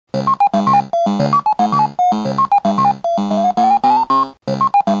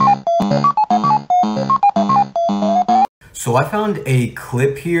So I found a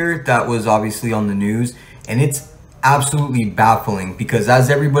clip here that was obviously on the news, and it's absolutely baffling because, as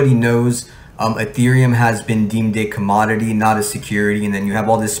everybody knows, Ethereum has been deemed a commodity, not a security. And then you have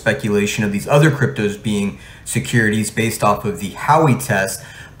all this speculation of these other cryptos being securities based off of the Howey test.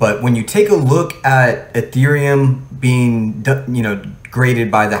 But when you take a look at Ethereum being,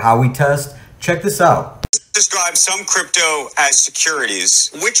 graded by the Howey test, check this out. Describe some crypto as securities.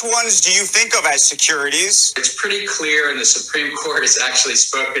 Which ones do you think of as securities? It's pretty clear, and the Supreme Court has actually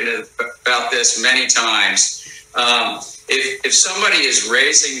spoken about this many times. If somebody is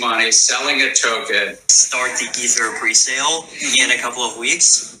raising money, selling a token, start the Ether pre-sale in a couple of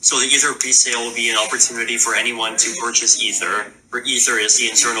weeks. So the Ether pre-sale will be an opportunity for anyone to purchase Ether. For Ether is the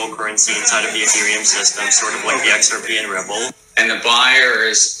internal currency inside of the Ethereum system, sort of like the XRP and Ripple. And the buyer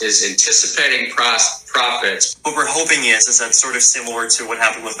is anticipating profits. What we're hoping is that sort of similar to what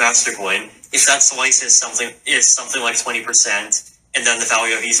happened with Mastercoin. If that slice is something like 20%, and then the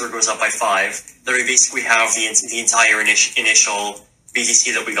value of Ether goes up by 5, then we basically have the entire initial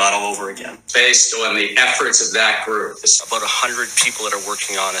BTC that we got all over again. Based on the efforts of that group. There's about 100 people that are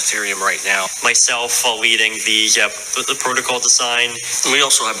working on Ethereum right now. Myself leading the protocol design. And we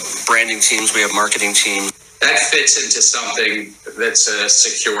also have branding teams, we have marketing teams. That fits into something that's a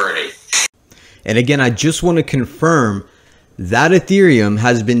security. And again, I just want to confirm that Ethereum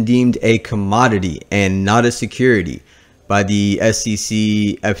has been deemed a commodity and not a security by the SEC,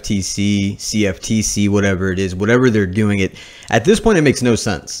 FTC, CFTC, whatever it is, whatever they're doing it. At this point, it makes no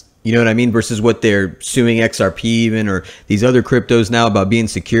sense. You know what I mean? Versus what they're suing XRP even, or these other cryptos now about being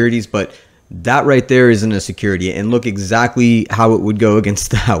securities. But that right there isn't a security. And look exactly how it would go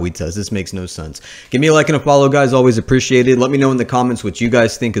against the Howey test. This makes no sense. Give me a like and a follow, guys. Always appreciated. Let me know in the comments what you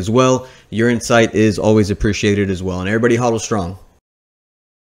guys think as well. Your insight is always appreciated as well. And everybody hodl strong.